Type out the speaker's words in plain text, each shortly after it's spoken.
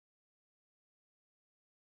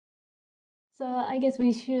So I guess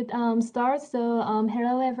we should start. So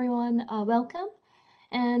hello everyone, welcome,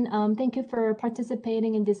 and thank you for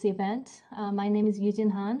participating in this event. My name is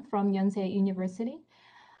Han from Yonsei University.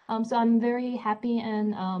 So I'm very happy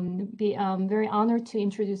and very honored to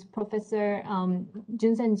introduce Professor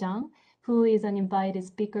Junsen Zhang, who is an invited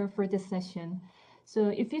speaker for this session. So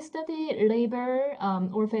if you study labor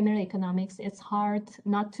or family economics, it's hard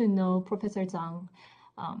not to know Professor Zhang.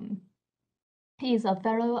 Um, he is a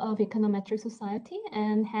fellow of Econometric Society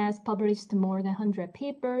and has published more than 100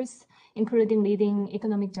 papers, including leading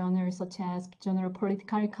economic journals such as Journal of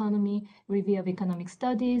Political Economy, Review of Economic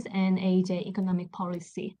Studies, and AJ Economic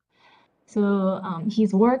Policy. So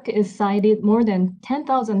his work is cited more than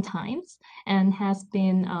 10,000 times and has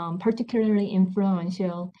been particularly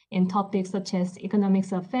influential in topics such as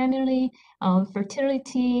economics of family,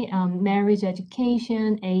 fertility, marriage,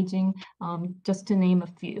 education, aging, just to name a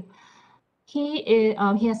few. He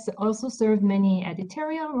has also served many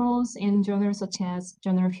editorial roles in journals such as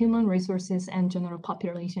Journal of Human Resources and Journal of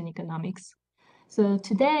Population Economics. So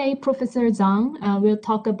today, Professor Zhang will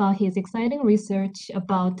talk about his exciting research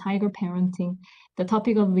about tiger parenting, the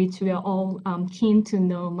topic of which we are all keen to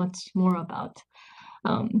know much more about.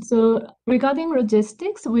 So regarding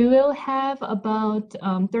logistics, we will have about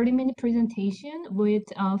 30-minute presentation with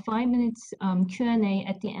 5 minutes Q&A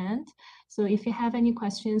at the end. So if you have any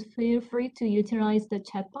questions, feel free to utilize the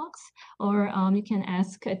chat box, or you can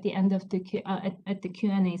ask at the end of the at the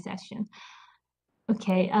Q&A session.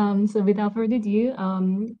 Okay, so without further ado,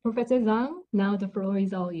 Professor Zhang, now the floor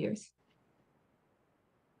is all yours.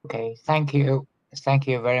 Okay, thank you. Thank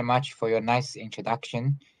you very much for your nice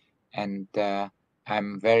introduction. And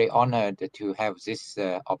I'm very honored to have this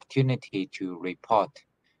opportunity to report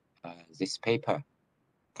this paper.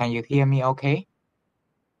 Can you hear me okay?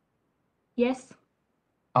 Yes.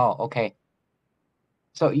 Oh, okay.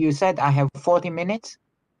 So you said I have 40 minutes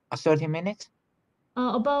or 30 minutes?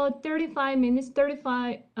 About 35 minutes,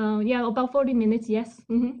 yeah, about 40 minutes, yes.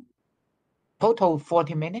 Total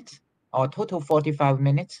 40 minutes or total 45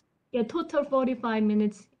 minutes? Yeah, total 45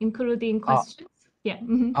 minutes, including questions. Yeah.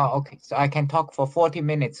 Oh, okay. So I can talk for 40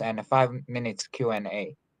 minutes and 5 minutes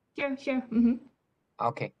Q&A. Sure.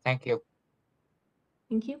 Okay, thank you.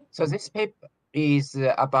 Thank you. So this paper is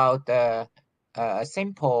about a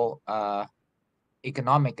simple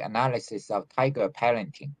economic analysis of tiger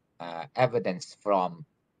parenting, evidence from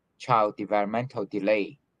child developmental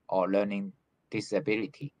delay or learning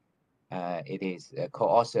disability. It is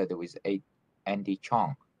co-authored with Andy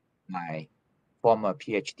Zhang, my former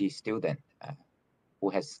PhD student,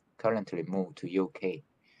 who has currently moved to UK.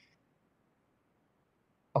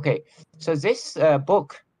 Okay, so this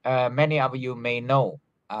book, many of you may know,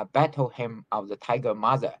 Battle Hymn of the Tiger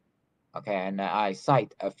Mother. Okay, and I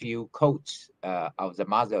cite a few quotes of the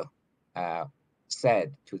mother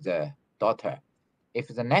said to the daughter, "If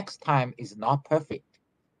the next time is not perfect,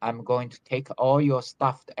 I'm going to take all your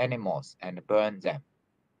stuffed animals and burn them."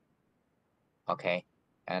 Okay,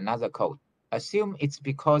 another quote, "Assume it's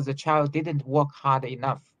because the child didn't work hard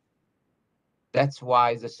enough. That's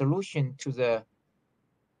why the solution to the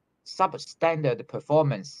substandard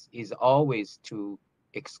performance is always to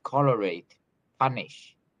excolerate,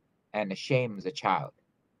 punish, and shame the child."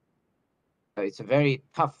 So it's a very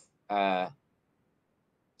tough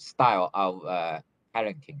style of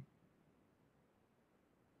parenting.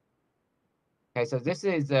 Okay, so this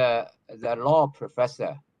is the law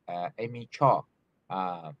professor, Amy Chaw,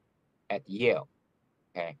 at Yale.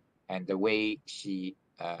 Okay, and the way she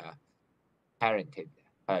parented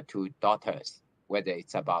her two daughters, whether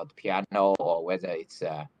it's about piano or whether it's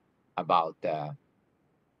about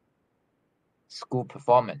school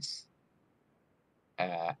performance,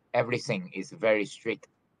 everything is very strict.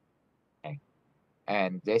 Okay?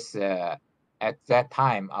 And this, at that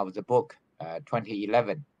time of the book,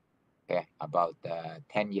 2011, okay, about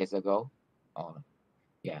 10 years ago,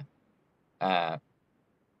 yeah,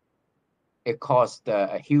 it caused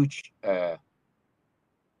a huge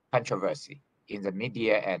controversy in the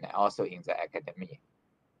media and also in the academia.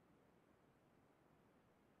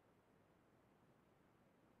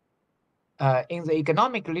 In the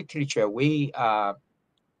economic literature, we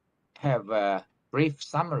have a brief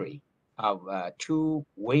summary of two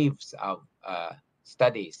waves of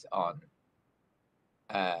studies on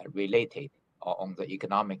related or on the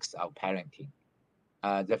economics of parenting.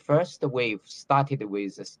 The first wave started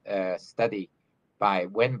with a study by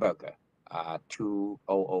Weinberger,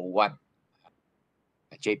 2001,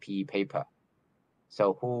 a JPE paper.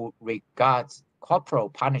 So who regards corporal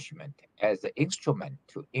punishment as an instrument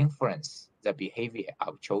to influence the behavior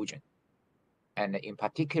of children. And in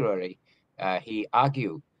particular, he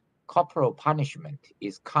argued corporal punishment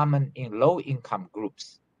is common in low-income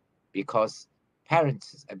groups because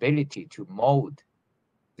parents' ability to mold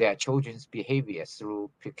their children's behavior through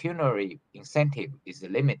pecuniary incentive is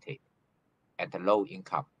limited at a low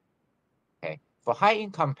income. Okay, for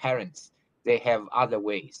high-income parents, they have other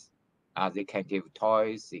ways. They can give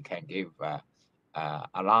toys, they can give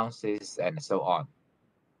allowances, and so on.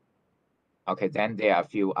 Okay, then there are a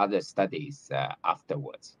few other studies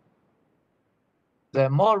afterwards. The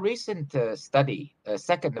more recent study,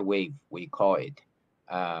 second wave, we call it,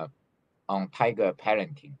 on tiger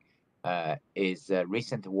parenting, is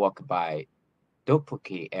recent work by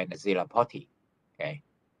Dupuki and Zilapoti. Okay,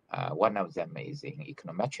 one of them is in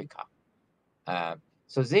Econometrica.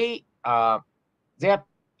 So their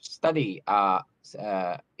study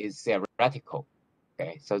is theoretical.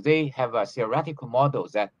 Okay, so they have a theoretical model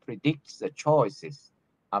that predicts the choices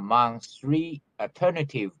among 3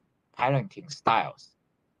 alternative parenting styles: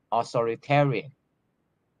 authoritarian.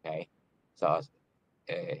 Okay, so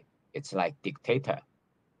it's like dictator,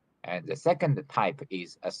 and the second type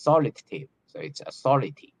is authoritative. So it's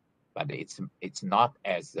authority, but it's not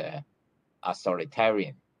as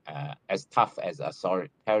authoritarian, as tough as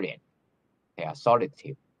authoritarian. Okay,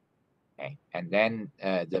 authoritative. Okay, and then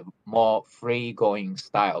the more free-going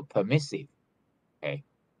style, permissive. Okay,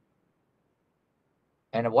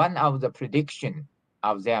 and one of the prediction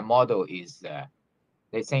of their model is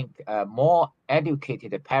they think more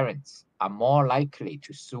educated parents are more likely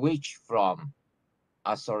to switch from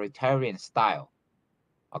authoritarian style,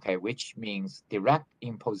 okay, which means direct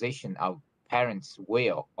imposition of parents'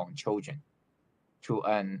 will on children, to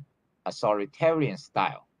an authoritarian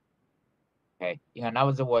style. Okay, in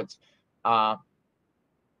other words, higher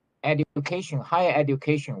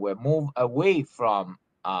education will move away from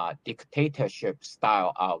dictatorship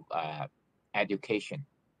style of education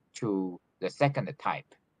to the second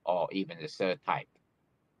type or even the third type.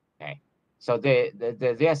 Okay, so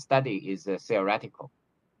their study is theoretical.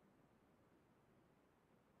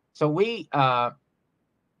 So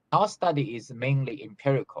our study is mainly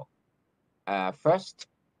empirical. First,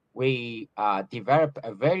 we develop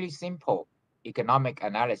a very simple economic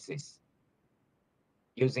analysis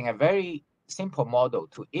using a very simple model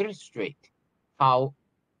to illustrate how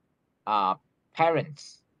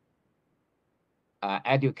parents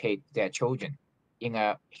educate their children in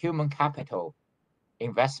a human capital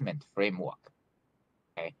investment framework.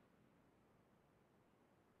 Okay.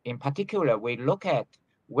 In particular, we look at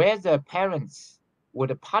whether parents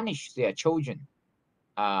would punish their children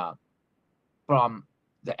from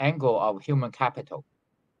the angle of human capital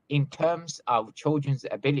in terms of children's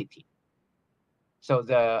ability. So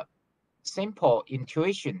the simple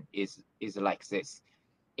intuition is like this: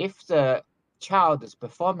 if the child's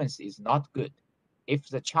performance is not good, if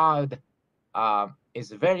the child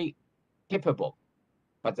is very capable,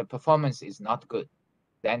 but the performance is not good,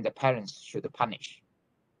 then the parents should punish.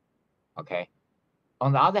 Okay.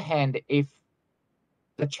 On the other hand, if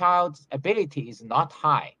the child's ability is not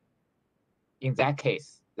high, in that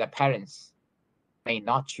case, the parents may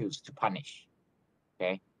not choose to punish.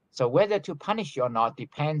 Okay. So whether to punish or not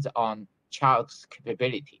depends on child's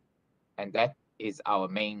capability, and that is our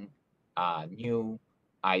main new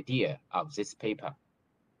idea of this paper,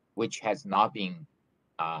 which has not been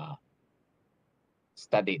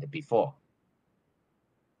studied before.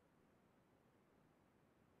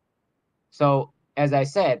 So as I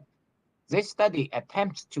said, this study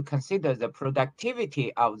attempts to consider the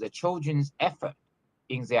productivity of the children's effort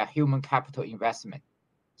in their human capital investment.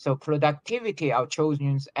 So productivity of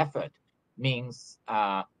children's effort means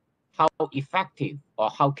how effective or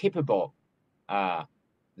how capable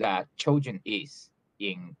the children is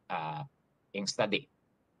in study.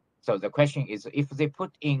 So the question is, if they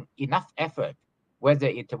put in enough effort, whether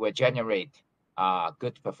it will generate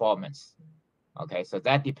good performance. Okay, so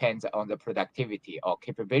that depends on the productivity or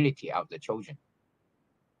capability of the children.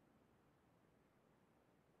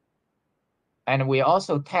 And we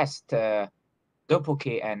also test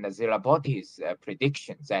Dupuki and Ziraboti's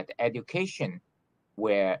predictions that education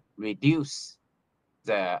will reduce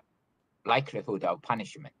the likelihood of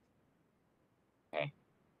punishment. Okay.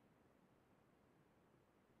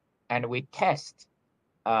 And we test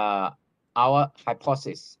our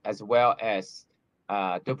hypothesis as well as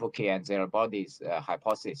Dupuki and Ziraboti's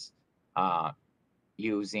hypothesis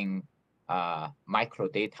using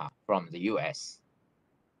microdata from the US.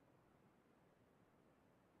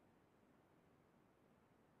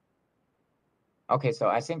 Okay, so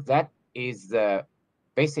I think that is the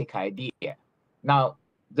basic idea. Now,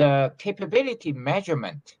 the capability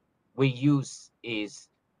measurement we use is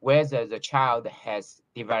whether the child has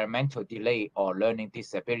developmental delay or learning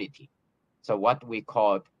disability. So what we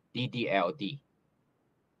call DDLD.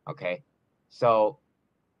 Okay, so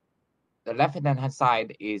the left-hand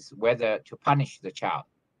side is whether to punish the child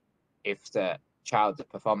if the child's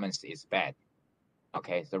performance is bad.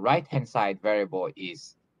 Okay, the right-hand side variable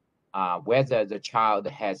is whether the child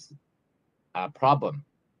has a problem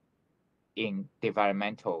in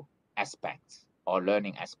developmental aspects or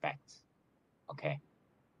learning aspects. Okay.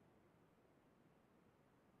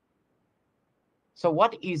 So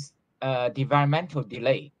what is developmental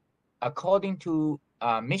delay? According to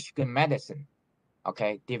Michigan Medicine,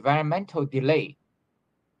 okay, developmental delay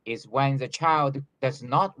is when the child does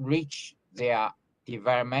not reach their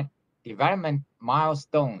development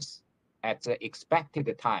milestones at the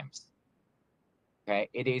expected times. Okay,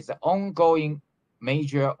 it is an ongoing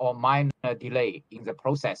major or minor delay in the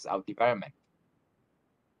process of development.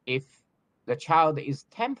 If the child is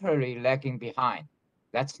temporarily lagging behind,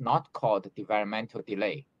 that's not called developmental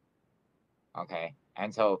delay. Okay,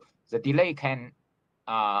 and so the delay can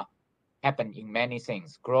happen in many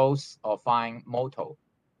things: growth or fine motor,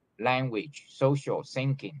 language, social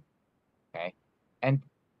thinking. Okay, and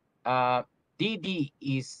DD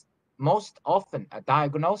is most often a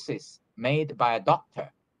diagnosis made by a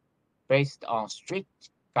doctor based on strict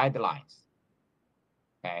guidelines.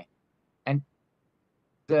 Okay, and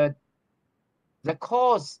the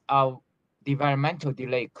cause of developmental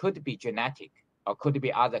delay could be genetic or could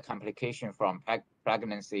be other complication from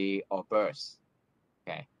pregnancy or birth.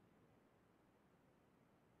 Okay.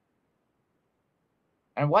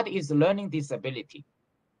 And what is learning disability?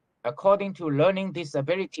 According to Learning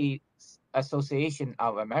Disability Association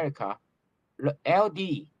of America,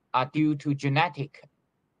 LD are due to genetic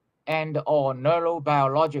and or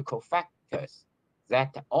neurobiological factors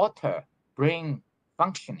that alter brain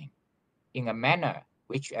functioning in a manner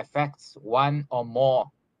which affects one or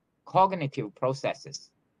more cognitive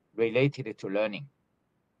processes related to learning.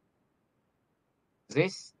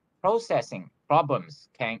 These processing problems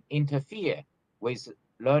can interfere with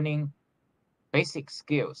learning basic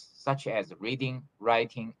skills such as reading,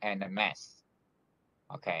 writing, and math.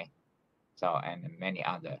 Okay, so and many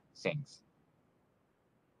other things.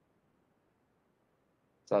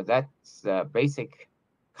 So that's the basic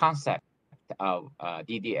concept of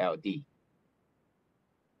DDLD.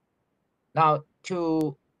 Now,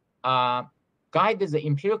 to guide the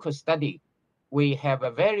empirical study, we have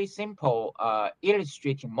a very simple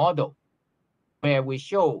illustrating model where we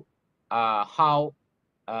show how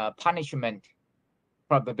punishment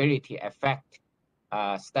probability affect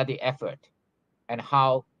study effort and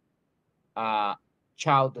how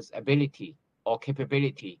child's ability or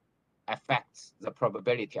capability affects the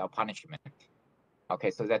probability of punishment.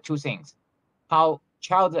 Okay, so there are two things: how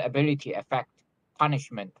child's ability affect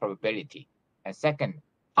punishment probability, and second,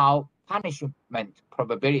 how punishment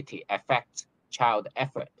probability affects child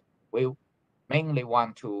effort. We mainly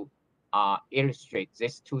want to illustrate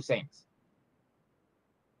these two things.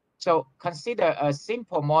 So consider a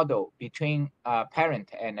simple model between a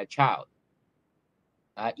parent and a child,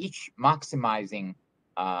 each maximizing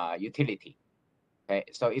utility. Okay,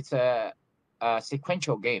 so it's a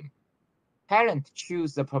sequential game. Parent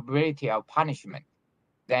choose the probability of punishment,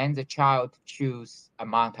 then the child choose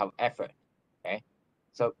amount of effort. Okay,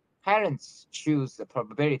 so parents choose the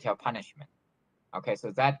probability of punishment. Okay,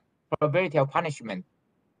 so that probability of punishment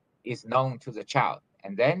is known to the child,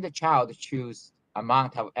 and then the child choose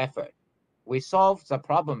amount of effort. We solve the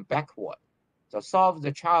problem backward. So solve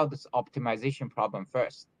the child's optimization problem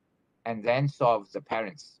first, and then solve the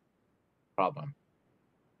parent's problem.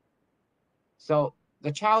 So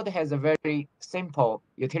the child has a very simple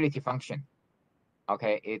utility function.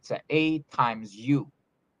 Okay, it's a times u.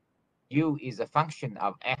 U is a function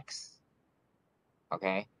of x.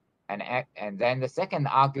 Okay, and then the second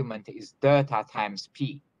argument is delta times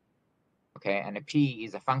p. Okay, and p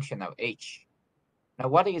is a function of h. Now,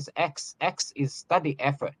 what is x? X is study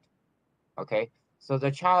effort. Okay, so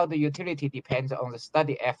the child utility depends on the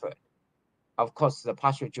study effort. Of course, the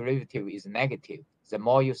partial derivative is negative. The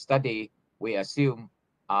more you study, we assume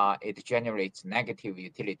it generates negative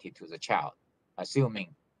utility to the child,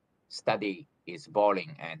 assuming study is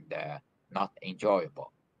boring and not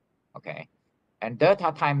enjoyable. Okay, and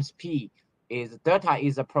delta times p is delta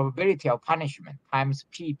is the probability of punishment times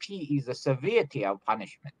p. P is the severity of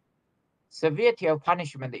punishment. Severity of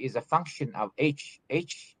punishment is a function of h.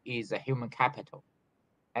 H is a human capital,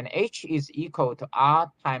 and h is equal to r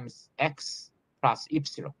times x plus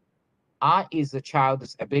epsilon. R is the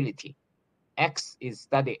child's ability. X is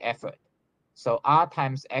study effort. So R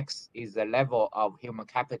times X is the level of human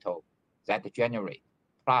capital that generate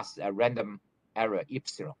plus a random error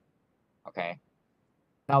epsilon. Okay.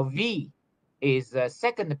 Now V is the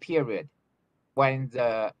second period when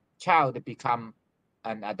the child become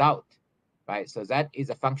an adult, right? So that is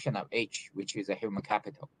a function of H, which is a human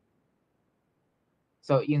capital.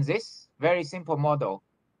 So in this very simple model,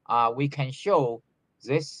 we can show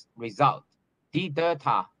this result, d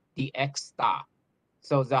delta dx star.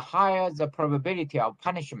 So the higher the probability of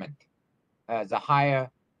punishment, the higher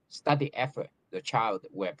study effort the child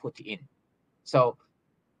will put in. So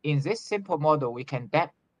in this simple model, we can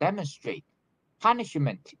demonstrate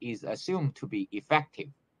punishment is assumed to be effective.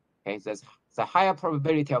 Okay, the higher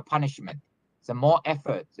probability of punishment, the more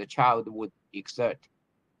effort the child would exert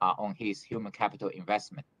on his human capital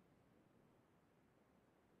investment.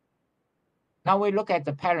 Now we look at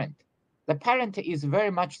the parent. The parent is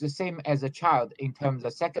very much the same as the child in terms of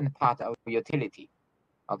the second part of utility.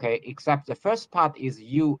 Okay, except the first part is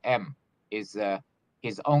UM, is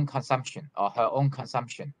his own consumption or her own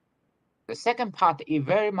consumption. The second part is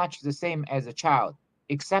very much the same as a child,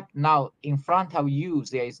 except now in front of U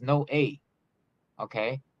there is no A.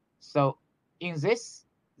 Okay, so in this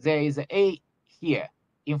there is A here.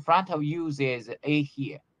 In front of U there is A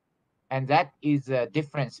here. And that is the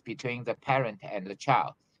difference between the parent and the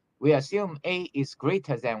child. We assume A is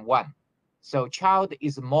greater than 1. So child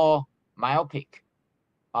is more myopic.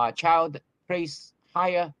 Child places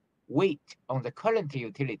higher weight on the current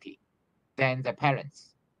utility than the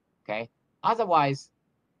parents. Okay. Otherwise,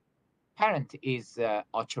 parent is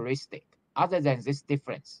altruistic. Other than this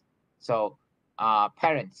difference, so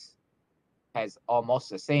parents has almost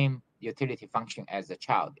the same utility function as the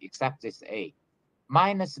child, except this A.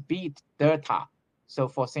 Minus b delta. So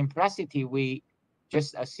for simplicity, we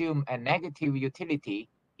just assume a negative utility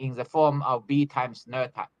in the form of b times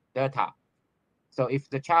delta. So if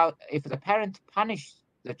the parent punishes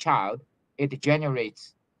the child, it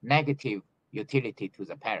generates negative utility to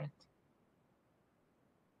the parent.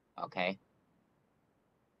 Okay.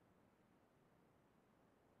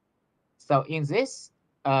 So in this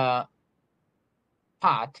part,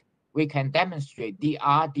 we can demonstrate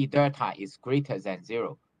dr d delta is greater than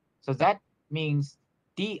 0. So that means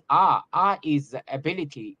R is the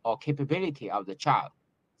ability or capability of the child.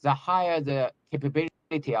 The higher the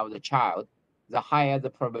capability of the child, the higher the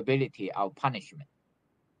probability of punishment.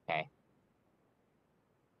 Okay.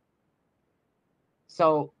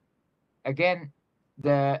 So again,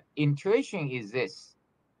 the intuition is this.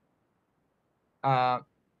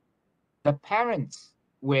 The parents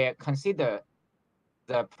will consider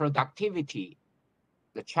the productivity,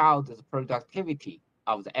 the child's productivity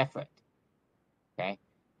of the effort. Okay.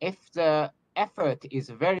 If the effort is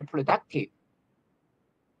very productive,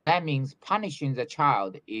 that means punishing the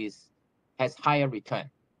child has higher return,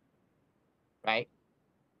 right?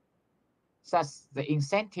 Thus, the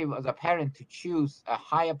incentive of the parent to choose a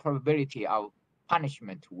higher probability of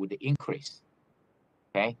punishment would increase.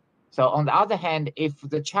 Okay. So on the other hand, if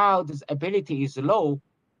the child's ability is low,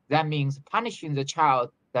 that means punishing the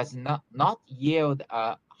child does not yield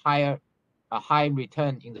a high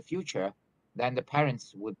return in the future, then the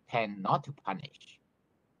parents would tend not to punish.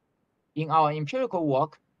 In our empirical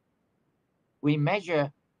work, we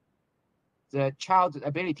measure the child's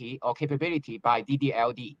ability or capability by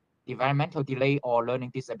DDLD, developmental delay or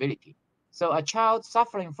learning disability. So a child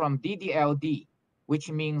suffering from DDLD,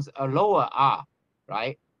 which means a lower R,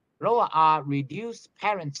 right? Lower R reduce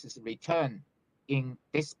parents' return in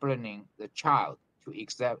disciplining the child to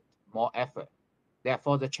exert more effort.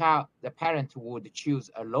 Therefore, the parent would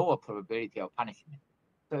choose a lower probability of punishment.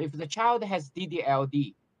 So if the child has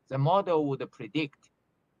DDLD, the model would predict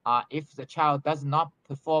if the child does not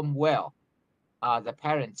perform well, the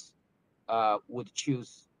parents would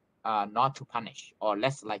choose not to punish or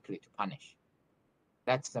less likely to punish.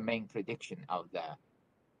 That's the main prediction of the.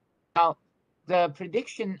 Now, the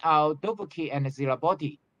prediction of Dobke and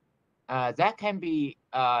Zilabodi, that can be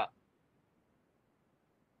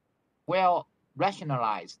well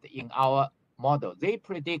rationalized in our model. They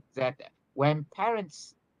predict that when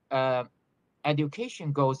parents'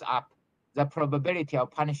 education goes up, the probability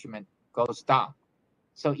of punishment goes down.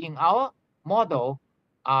 So in our model,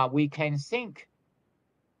 we can think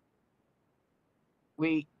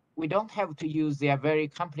we don't have to use their very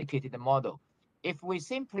complicated model. If we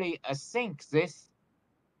simply think this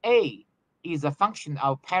A is a function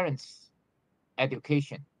of parents'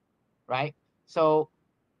 education, right? So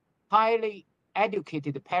highly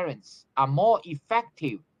educated parents are more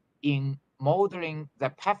effective in modeling the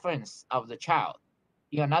preference of the child.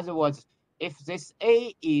 In other words, if this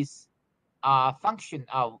A is a function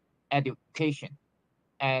of education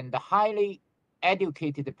and the highly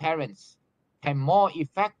educated parents can more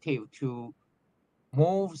effective to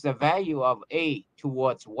move the value of A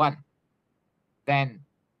towards 1, then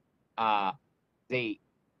they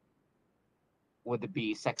would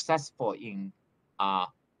be successful in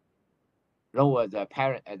lower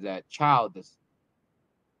the child's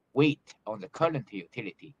weight on the current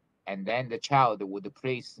utility, and then the child would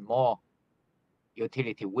place more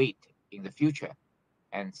utility weight in the future,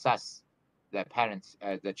 and thus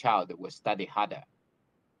the child will study harder.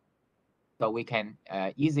 So we can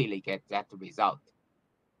easily get that result.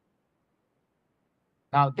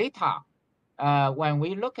 Now data, when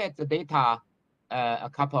we look at the data a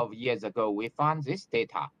couple of years ago, we found this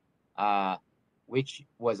data, which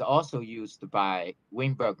was also used by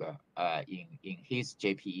Weinberger in his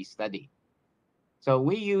JPE study. So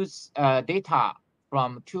we use data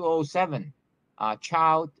from 2007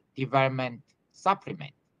 Child Development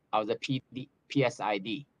Supplement of the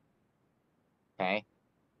PSID. Okay,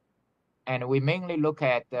 and we mainly look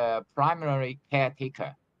at the primary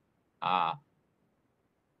caretaker,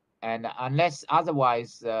 and unless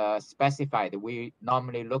otherwise specified, we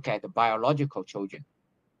normally look at the biological children.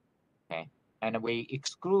 Okay, and we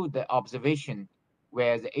exclude the observation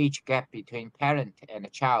where the age gap between parent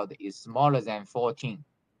and child is smaller than 14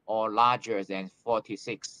 or larger than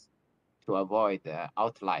 46 to avoid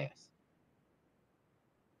outliers.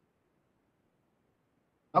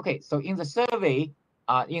 Okay, so in the survey,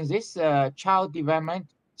 in this child development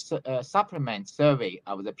supplement survey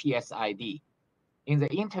of the PSID, in the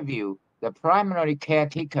interview, the primary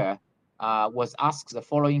caretaker was asked the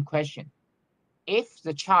following question: if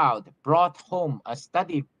the child brought home a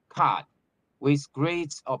study card with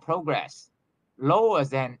grades or progress lower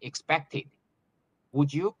than expected,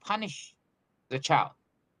 would you punish the child?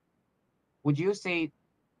 Would you say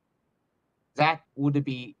that would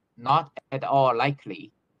be not at all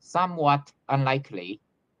likely, somewhat unlikely,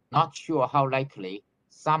 not sure how likely,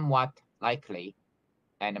 somewhat likely,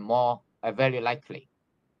 and more very likely?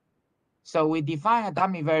 So we define a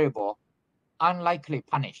dummy variable, unlikely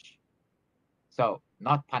punish. So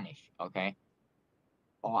not punish, okay?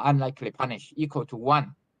 Or unlikely punish equal to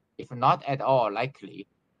 1 if not at all likely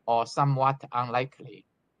or somewhat unlikely,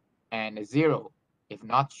 and 0 if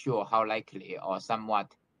not sure how likely or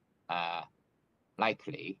somewhat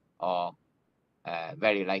likely or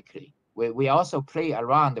very likely. We also play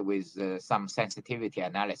around with some sensitivity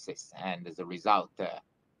analysis, and the result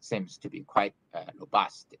seems to be quite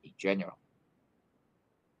robust in general.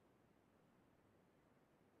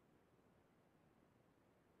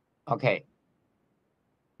 Okay.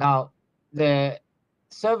 Now, the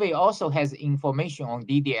survey also has information on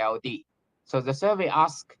DDLD. So the survey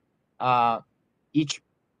asks each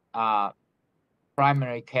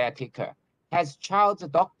primary caretaker, has child's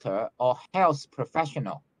doctor or health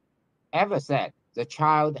professional ever said the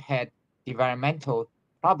child had developmental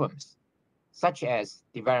problems, such as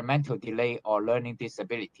developmental delay or learning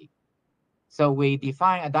disability? So we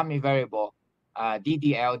define a dummy variable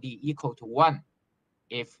DDLD equal to 1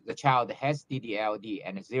 if the child has DDLD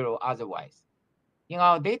and 0 otherwise. In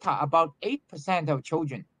our data, about 8% of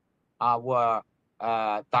children were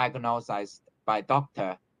diagnosed by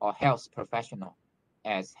doctor or health professional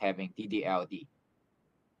as having DDLD.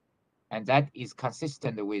 And that is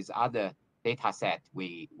consistent with other data set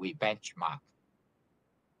we benchmark.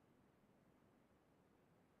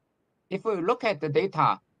 If we look at the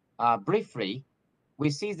data briefly, we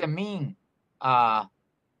see the mean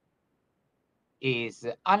is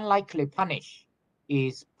unlikely punish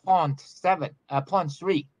is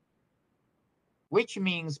 0.3, which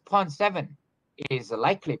means 0.7 is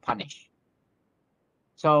likely punish.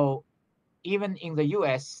 So even in the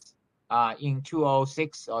US in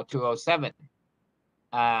 2006 or 2007,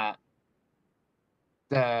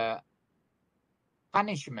 the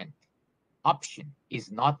punishment option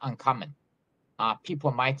is not uncommon.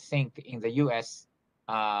 People might think in the US,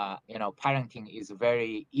 parenting is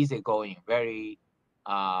very easygoing, very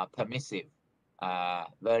permissive,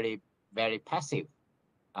 very, very passive.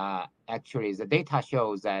 Actually, the data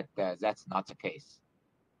shows that that's not the case.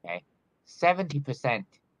 Okay, 70%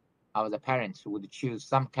 of the parents would choose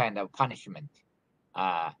some kind of punishment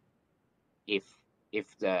if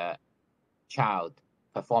the child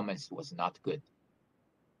performance was not good.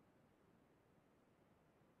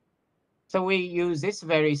 So we use this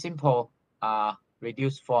very simple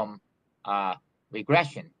reduced form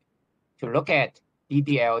regression to look at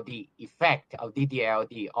DDLD, effect of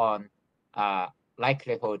DDLD on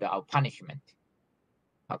likelihood of punishment.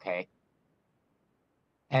 Okay.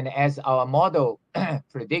 And as our model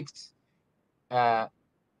predicts,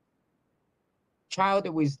 child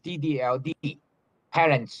with DDLD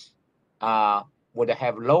parents would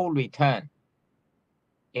have low return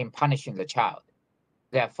in punishing the child.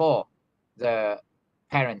 Therefore, the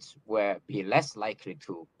parents will be less likely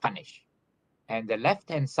to punish. And the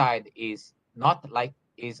left-hand side is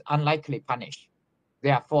unlikely punish.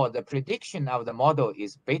 Therefore, the prediction of the model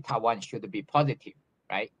is beta 1 should be positive,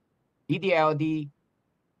 right? DDLD,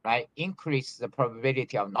 right, increase the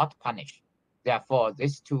probability of not punish. Therefore,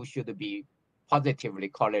 these two should be positively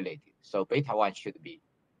correlated. So beta 1 should be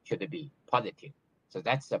positive. So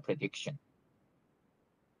that's the prediction.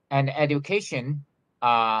 And education,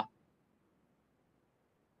 the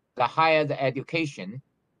higher the education,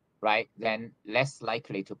 right, then less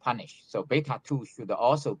likely to punish. So beta 2 should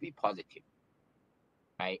also be positive,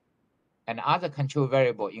 right? And other control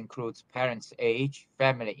variable includes parents' age,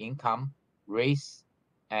 family income, race,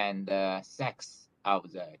 and sex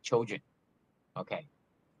of the children. Okay.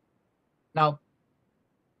 Now,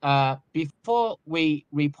 before we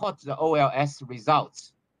report the OLS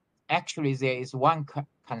results, actually there is one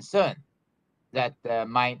concern that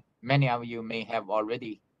many of you may have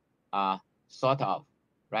already thought of,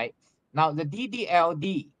 right? Now, the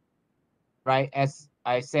DDLD, right, as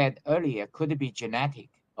I said earlier, could be genetic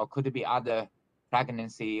or could be other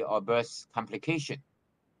pregnancy or birth complication.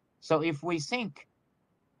 So if we think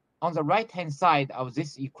on the right-hand side of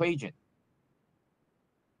this equation,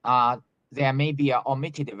 there may be an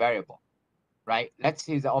omitted variable, right? Let's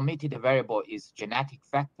say the omitted variable is genetic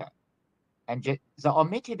factor. And the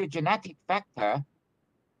omitted genetic factor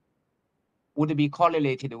would be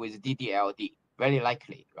correlated with DDLD, very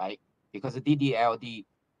likely, right? Because the DDLD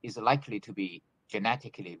is likely to be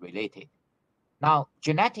genetically related. Now,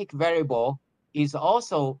 genetic variable is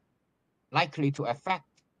also likely to affect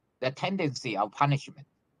the tendency of punishment,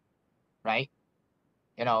 right?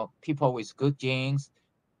 You know, people with good genes,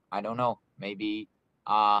 I don't know, maybe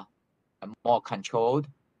are more controlled,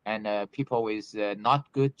 and people with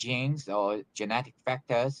not good genes or genetic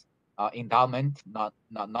factors, endowment, not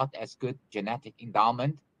as good genetic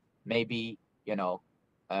endowment, maybe, you know,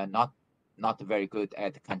 not very good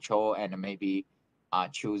at control, and maybe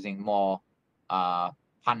choosing more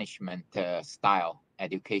punishment style,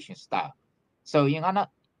 education style. So in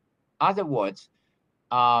other words,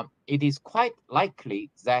 it is quite likely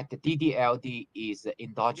that the DDLD is an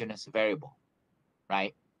endogenous variable,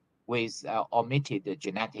 right, with omitted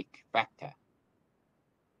genetic factor,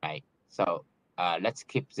 right? So let's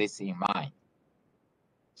keep this in mind.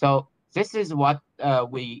 So this is what I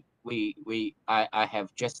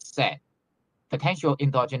have just said, potential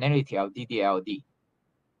endogeneity of DDLD.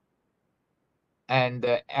 And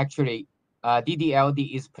actually,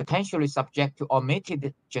 DDLD is potentially subject to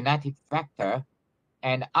omitted genetic factor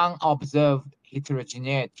and unobserved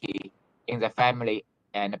heterogeneity in the family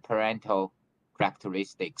and parental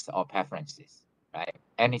characteristics or preferences, right?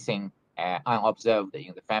 Anything unobserved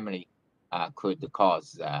in the family could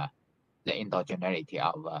cause the endogeneity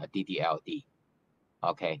of DDLD.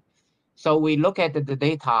 Okay, so we look at the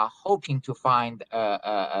data hoping to find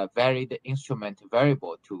a varied instrument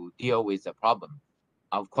variable to deal with the problem.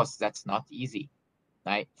 Of course, that's not easy,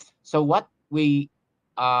 right? So what we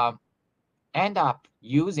end up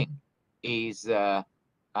using is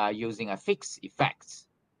using a fixed effects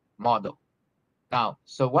model. Now,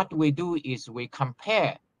 so what we do is we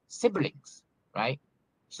compare siblings, right?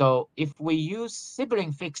 So if we use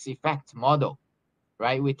sibling fixed effect model,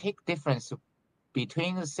 right, we take difference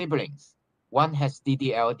between the siblings. One has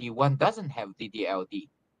DDLD, one doesn't have DDLD.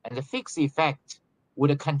 And the fixed effect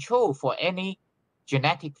would control for any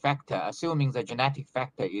genetic factor, assuming the genetic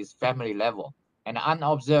factor is family level. And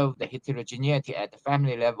unobserved heterogeneity at the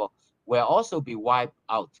family level will also be wiped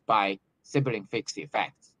out by sibling fixed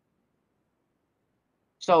effects.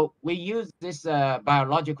 So we use this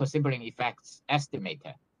biological sibling effects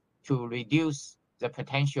estimator to reduce the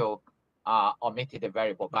potential omitted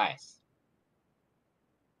variable bias.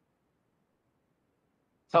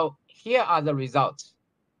 So here are the results.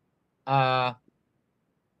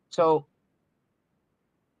 So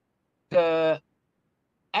the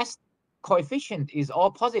S coefficient is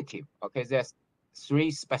all positive. Okay, there's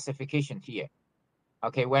 3 specifications here.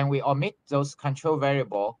 Okay, when we omit those control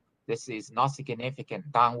variable, this is not significant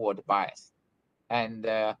downward bias. And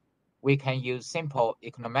we can use simple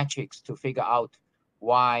econometrics to figure out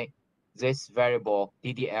why this variable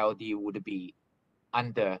DDLD would be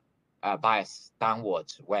under bias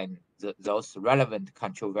downwards when those relevant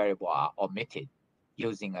control variable are omitted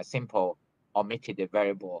using a simple omitted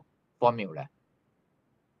variable formula.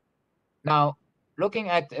 Now, looking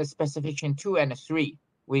at specification 2 and 3,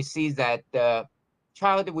 we see that the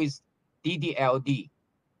child with DDLD,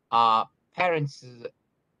 parents'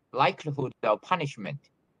 likelihood of punishment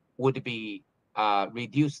would be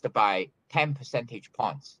reduced by 10 percentage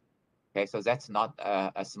points. Okay, so that's not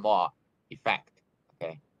a small effect.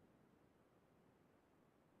 Okay.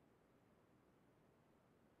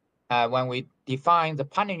 When we define the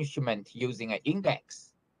punishment using an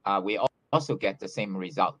index, we also get the same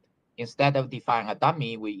result. Instead of defining a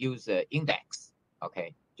dummy, we use an index,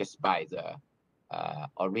 okay, just by the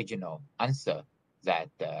original answer that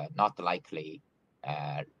not likely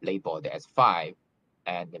labeled as 5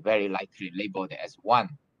 and very likely labeled as 1.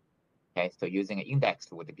 Okay, so using an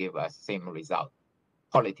index would give us same result,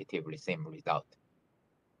 qualitatively same result.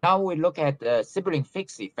 Now we look at the sibling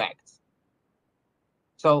fixed effects.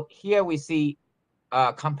 So here we see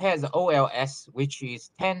compare the OLS, which is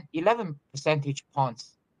 11 percentage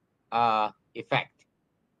points effect.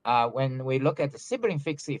 When we look at the sibling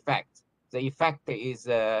fixed effect, the effect is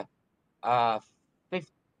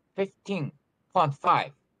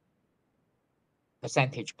 15.5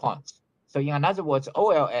 percentage points. So in other words,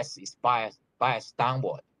 OLS is biased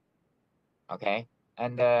downward. Okay,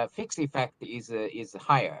 and the fixed effect is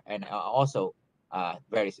higher, and also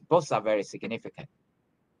both are very significant.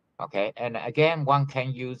 Okay, and again, one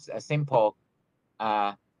can use a simple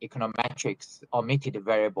econometrics omitted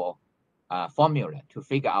variable formula to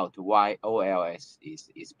figure out why OLS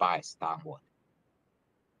is biased downward.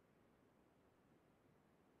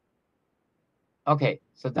 Okay,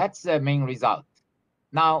 so that's the main result.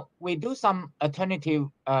 Now we do some alternative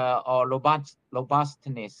or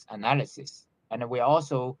robustness analysis, and we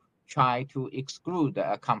also try to exclude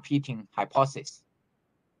a competing hypothesis.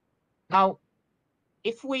 Now,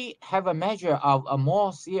 if we have a measure of a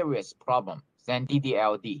more serious problem than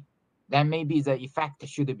DDLD, then maybe the effect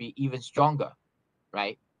should be even stronger,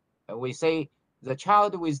 right? We say the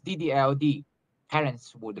child with DDLD,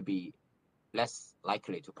 parents would be less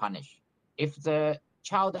likely to punish. If the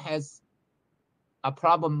child has a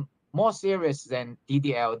problem more serious than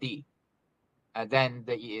DDLD, then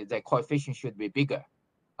the coefficient should be bigger,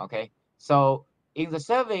 okay? So in the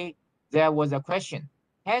survey, there was a question,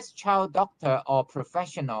 has child doctor or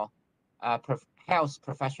professional, health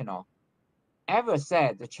professional ever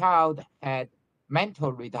said the child had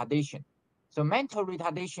mental retardation? So mental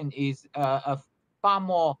retardation is a far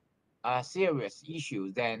more serious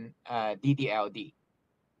issue than DDLD.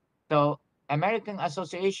 So American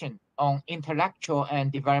Association on Intellectual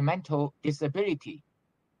and Developmental Disability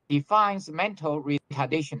defines mental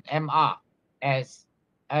retardation, MR, as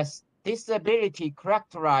disability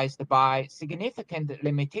characterized by significant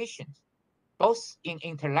limitations, both in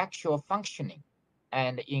intellectual functioning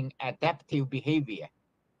and in adaptive behavior,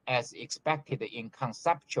 as expected in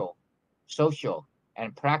conceptual, social,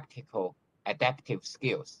 and practical adaptive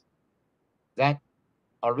skills that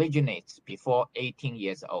originates before 18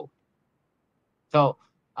 years old. So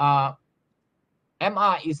MR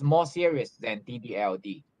is more serious than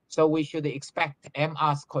DDLD. So we should expect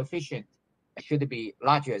MR's coefficient should be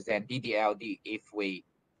larger than DDLD if we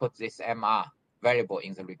put this MR variable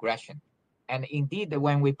in the regression. And indeed,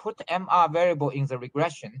 when we put MR variable in the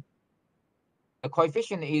regression, the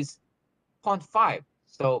coefficient is 0.5.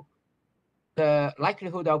 So the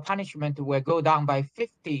likelihood of punishment will go down by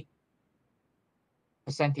 50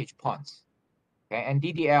 percentage points. Okay, and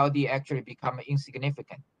DDLD actually become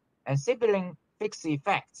insignificant. And sibling fixed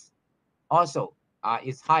effects also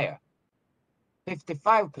is higher,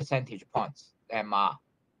 55 percentage points MR.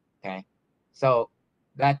 Okay, so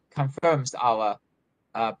that confirms our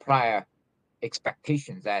prior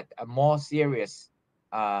expectation that a more serious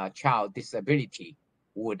child disability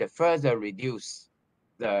would further reduce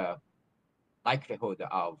the likelihood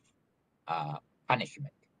of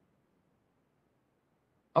punishment.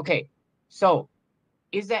 Okay, so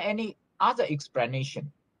is there any other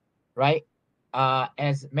explanation, right?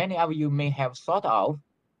 As many of you may have thought of,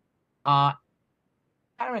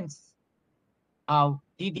 parents of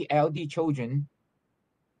DDLD children,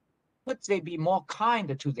 could they be more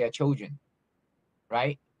kind to their children,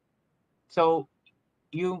 right? So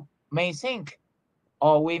you may think,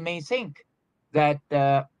 or we may think, that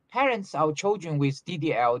the parents of children with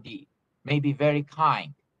DDLD may be very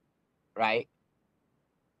kind, right?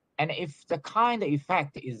 And if the kind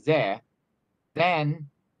effect is there, then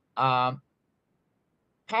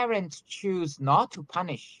parents choose not to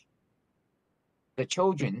punish the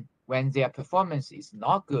children when their performance is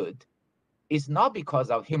not good. It's not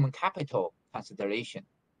because of human capital consideration.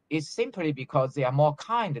 It's simply because they are more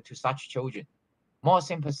kind to such children, more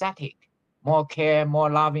sympathetic, more care,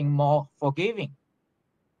 more loving, more forgiving.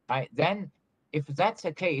 Right? Then, if that's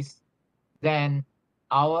the case, then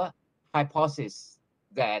our hypothesis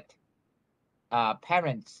that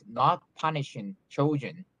parents not punishing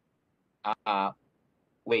children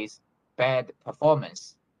with bad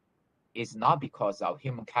performance is not because of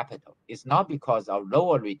human capital. It's not because of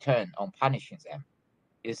lower return on punishing them.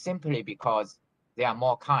 It's simply because they are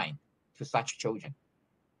more kind to such children.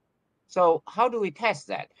 So how do we test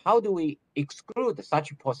that? How do we exclude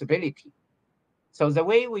such a possibility? So the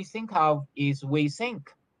way we think of is we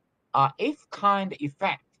think if kind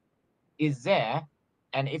effect is there,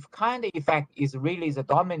 and if kind effect is really the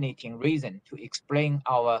dominating reason to explain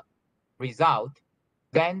our result,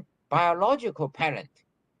 then biological parent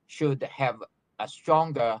should have a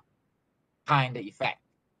stronger kind effect,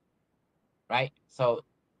 right? So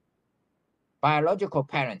biological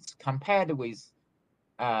parents compared with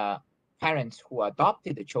parents who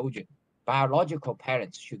adopted the children, biological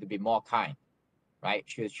parents should be more kind, right?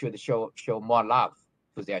 Should show more love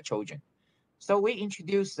to their children. So we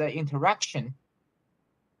introduce the interaction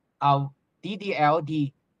of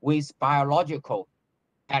DDLD with biological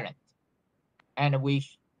parent, and we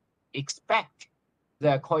expect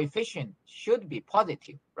the coefficient should be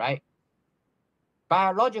positive, right?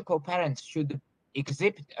 Biological parents should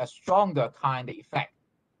exhibit a stronger kind effect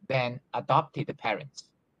than adopted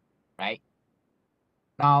parents, right?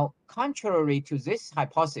 Now, contrary to this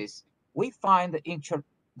hypothesis, we find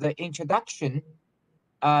the interaction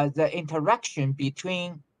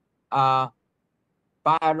between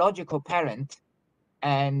biological parent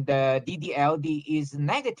and DDLD is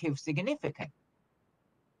negative significant.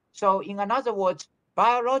 So in other words,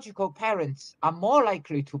 biological parents are more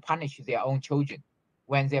likely to punish their own children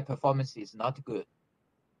when their performance is not good.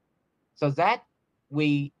 So that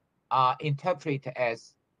we interpret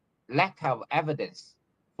as lack of evidence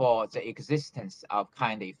for the existence of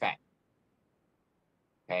kind effect.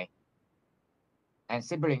 Okay. And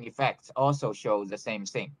sibling effects also show the same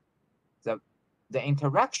thing. The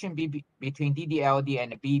interaction between DDLD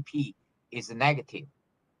and BP is negative,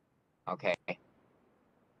 okay,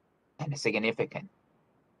 and significant.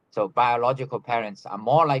 So biological parents are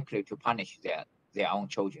more likely to punish their own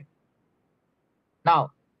children.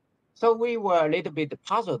 Now, so we were a little bit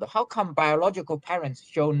puzzled. How come biological parents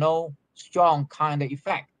show no strong kind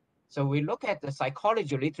effect? So we look at the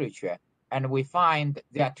psychology literature and we find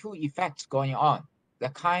there are two effects going on, the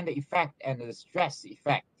kind effect and the stress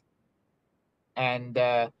effect. And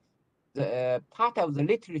the part of the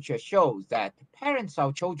literature shows that parents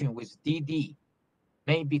of children with DD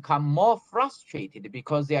may become more frustrated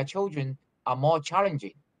because their children are more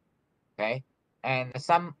challenging, okay? And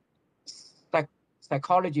some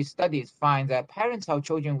psychology studies find that parents of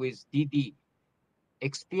children with DD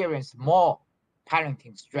experience more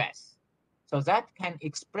parenting stress. So that can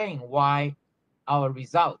explain why our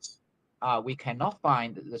results, we cannot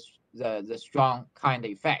find the strong kind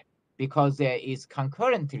effect, because there is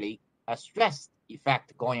concurrently a stress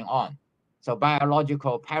effect going on. So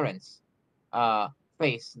biological parents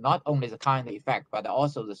face not only the kind effect, but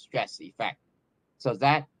also the stress effect. So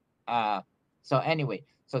that, so anyway,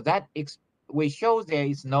 so that we show there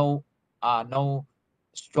is no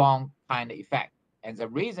strong kind effect. And the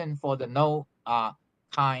reason for the no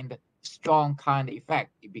strong kind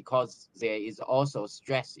effect is because there is also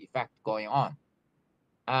stress effect going on.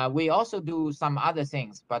 We also do some other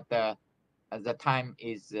things, but the time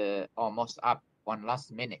is almost up, one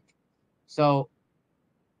last minute. So,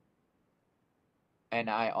 and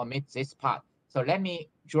I omit this part. So let me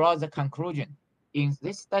draw the conclusion. In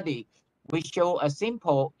this study, we show a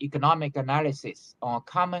simple economic analysis on a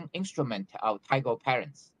common instrument of tiger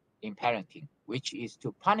parents in parenting, which is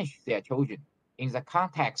to punish their children in the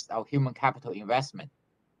context of human capital investment.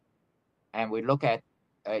 And we look at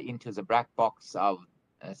into the black box of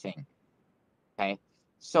thing. Okay,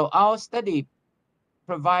 so our study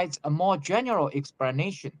provides a more general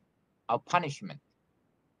explanation of punishment,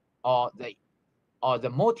 or the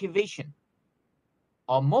motivation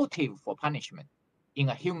or motive for punishment in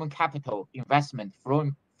a human capital investment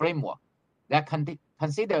framework that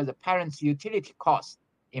consider the parent's utility cost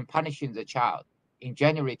in punishing the child, in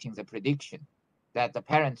generating the prediction that the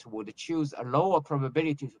parents would choose a lower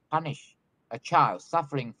probability to punish a child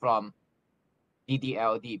suffering from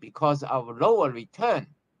DDLD because of lower return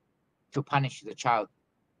to punish the child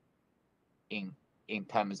in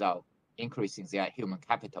terms of increasing their human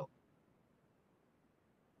capital.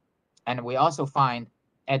 And we also find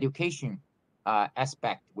education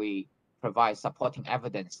aspect. We provide supporting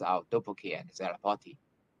evidence of Duplicate and Zalapotti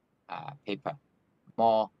paper.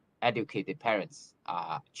 More educated parents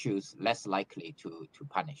choose less likely to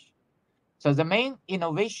punish. So the main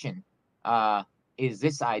innovation is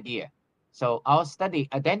this idea. So our study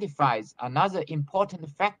identifies another important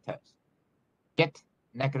factor get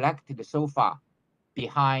neglected so far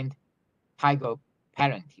behind tiger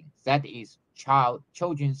parenting, that is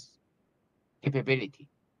children's capability.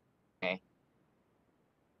 Okay.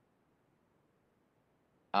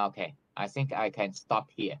 Okay. I think I can stop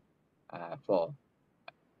here for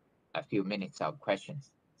a few minutes of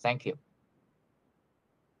questions. Thank you.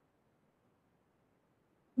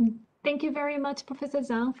 Thank you very much, Professor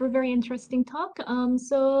Zhang, for a very interesting talk. Is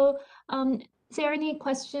there any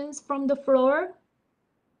questions from the floor?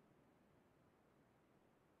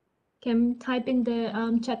 Can type in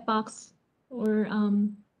the chat box, or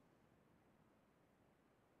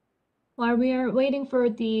while we are waiting for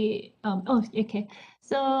the oh, okay.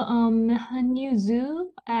 So Hanyu Zhu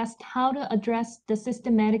asked how to address the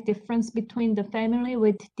systematic difference between the family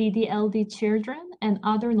with DDLD children and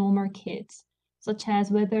other normal kids, such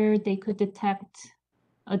as whether they could detect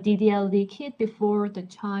a DDLD kid before the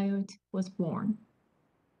child was born.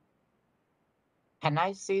 Can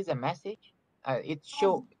I see the message? It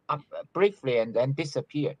showed up briefly and then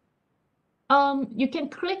disappeared. You can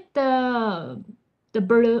click the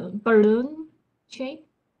balloon shape.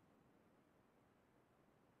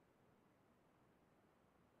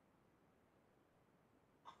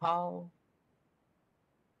 How?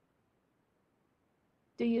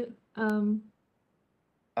 Do you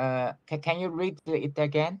Can you read it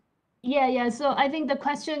again? Yeah. So I think the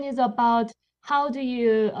question is about how do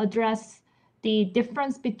you address the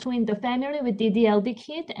difference between the family with DDLD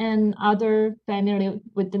kid and other family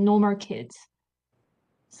with the normal kids.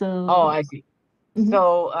 So Oh, I see.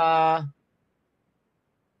 So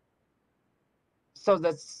so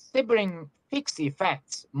the sibling fixed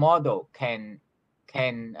effects model can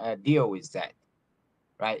deal with that,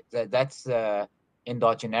 right? That's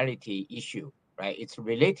endogeneity issue, right? It's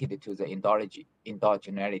related to the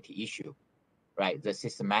endogeneity issue, right? The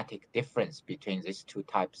systematic difference between these two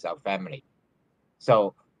types of family.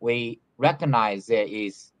 So we recognize there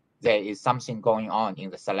is something going on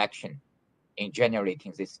in the selection in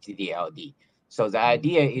generating this DDLD. So the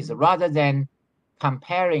idea is rather than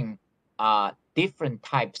comparing different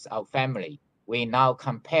types of family, we now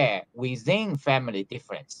compare within family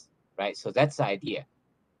difference, right? So that's the idea.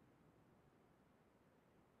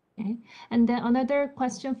 Okay. And then another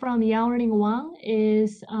question from Yaoling Wang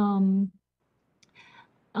is on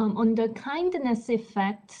the kindness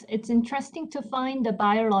effect. It's interesting to find the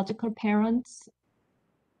biological parents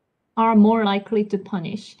are more likely to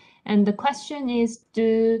punish. And the question is,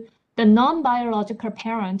 do the non-biological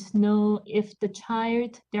parents know if the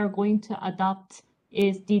child they're going to adopt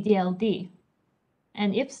is DDLD?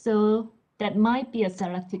 And if so, that might be a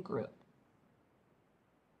selected group.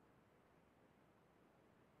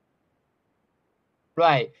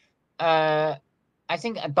 Right. I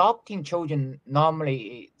think adopting children,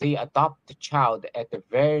 normally they adopt the child at a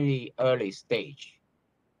very early stage.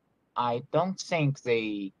 I don't think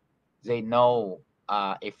they know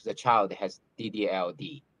if the child has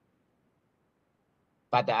DDLD,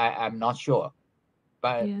 but I'm not sure.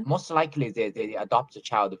 But Yeah. most likely they adopt the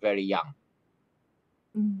child very young,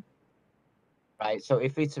 right? So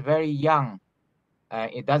if it's very young,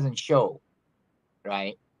 it doesn't show,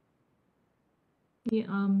 right?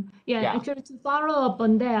 Yeah. Actually, to follow up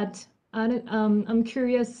on that, I'm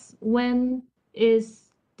curious, when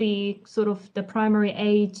is the sort of the primary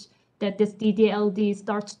age that this DDLD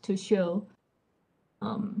starts to show?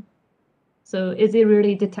 So is it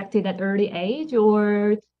really detected at early age,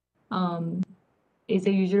 or is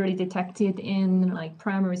it usually detected in like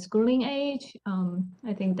primary schooling age?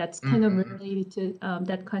 I think that's kind of related to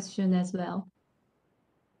that question as well.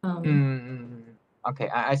 Okay,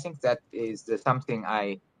 I think that is something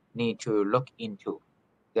I need to look into,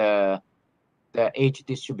 the age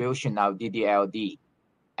distribution of DDLD,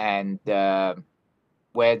 and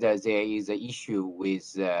whether there is an issue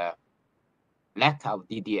with lack of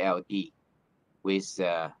DDLD with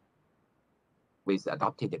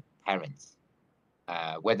adopted parents.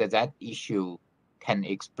 Whether that issue can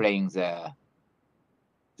explain the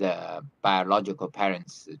biological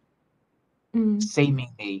parents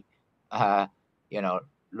seemingly,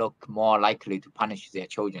 look more likely to punish their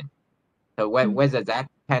children. So whether that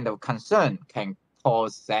kind of concern can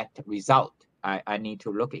cause that result, I need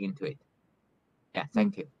to look into it. Yeah,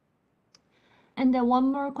 thank you. And then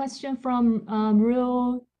one more question from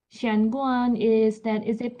Ru Xianguan is that,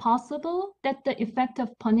 is it possible that the effect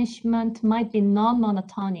of punishment might be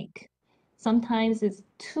non-monotonic? Sometimes it's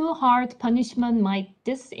too hard punishment might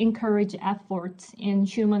disencourage efforts in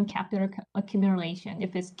human capital accumulation.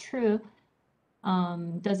 If it's true,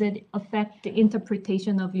 does it affect the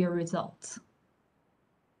interpretation of your results?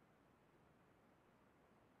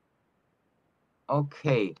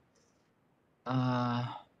 Okay.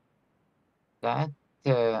 That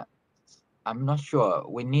I'm not sure.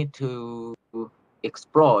 We need to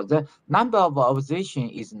explore. The number of observation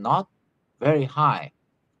is not very high.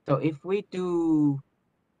 So if we do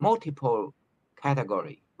multiple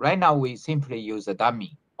category, right now we simply use a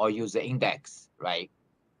dummy or use the index, right?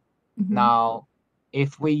 Now,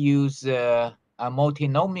 if we use a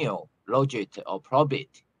multinomial logit or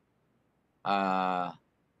probit,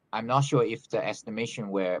 I'm not sure if the estimation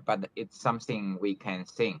were, but it's something we can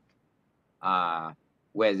think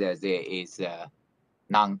whether there is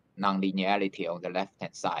non-linearity on the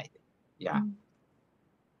left-hand side. Yeah.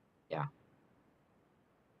 Yeah.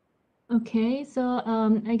 Okay, so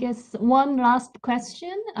I guess one last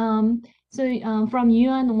question. From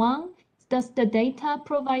Yuan Wang, does the data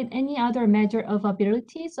provide any other measure of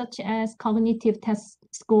ability, such as cognitive test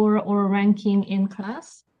score or ranking in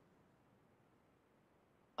class?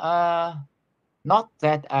 Not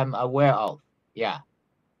that I'm aware of. Yeah.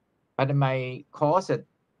 But my course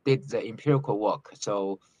did the empirical work.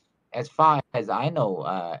 So as far as I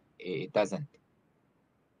know, it doesn't.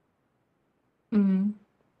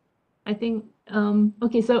 I think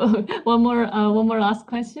okay. So one more last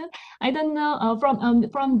question. I don't know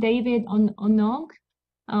from David on Onog.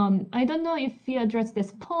 I don't know if you addressed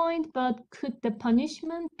this point, but could the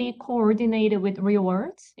punishment be coordinated with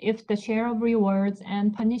rewards? If the share of rewards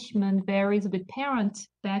and punishment varies with parent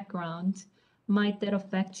background, might that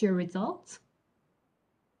affect your results?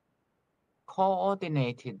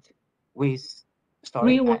 Coordinated with,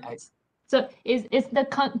 sorry, Rewards. So is the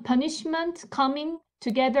punishment coming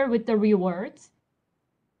together with the rewards?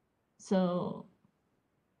 So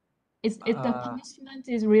is the punishment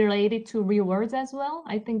is related to rewards as well?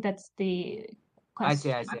 I think that's the I see.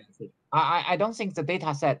 question. I don't think the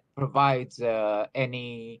data set provides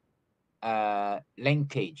any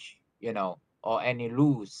linkage, or any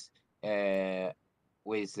rules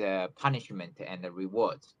with punishment and the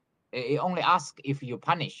rewards. It only asks if you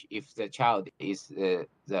punish if the child is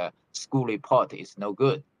the school report is no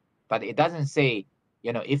good, but it doesn't say,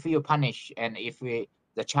 if you punish and if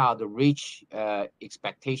the child reach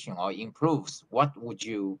expectation or improves, what would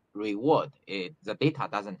you reward? The data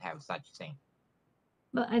doesn't have such thing.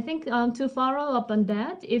 But I think to follow up on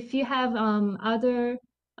that, if you have other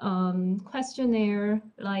questionnaire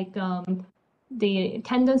like the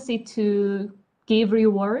tendency to give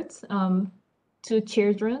rewards to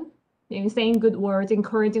children, saying good words,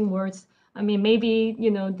 encouraging words. I mean, maybe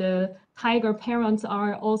the tiger parents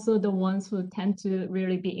are also the ones who tend to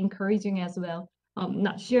really be encouraging as well. I'm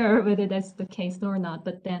not sure whether that's the case or not,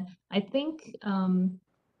 but then I think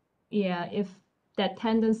yeah, if that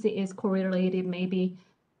tendency is correlated, maybe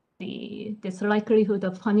this likelihood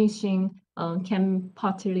of punishing can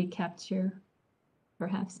partly capture,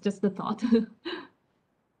 perhaps, just the thought.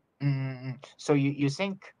 So you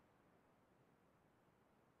think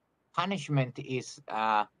punishment is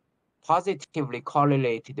positively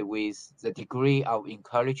correlated with the degree of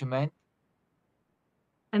encouragement?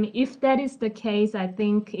 I mean, if that is the case, I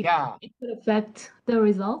think it could affect the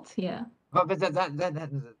result. Yeah. But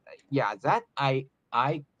that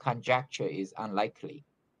I conjecture is unlikely.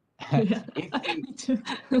 Yeah. If they, Me too.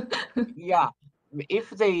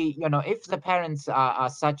 if the parents are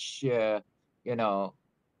such you know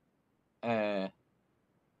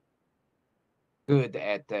good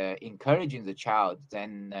at encouraging the child,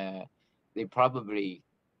 then they probably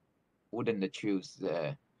wouldn't choose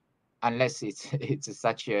unless it's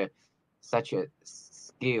such a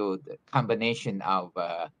skilled combination of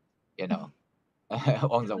on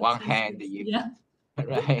the one hand you Yeah.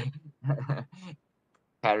 right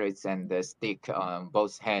carrots and the stick on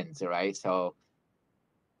both hands, right? So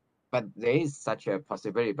but there is such a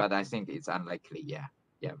possibility, but I think it's unlikely.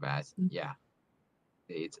 But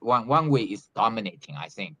it's one way is dominating. I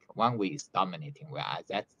think one way is dominating. Well,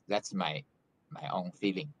 that's my own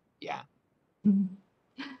feeling. Yeah.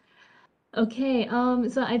 Okay,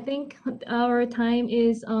 so I think our time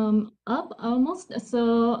is up almost.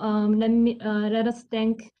 So let us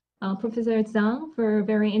thank Professor Zhang for a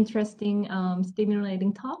very interesting,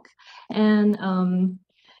 stimulating talk. And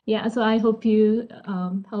yeah, so I hope you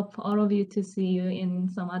hope all of you to see you in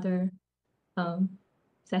some other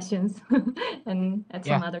sessions and at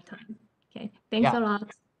some other time. Okay, thanks a lot.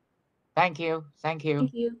 Thank you. Thank you.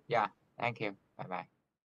 Yeah. Thank you. Bye bye.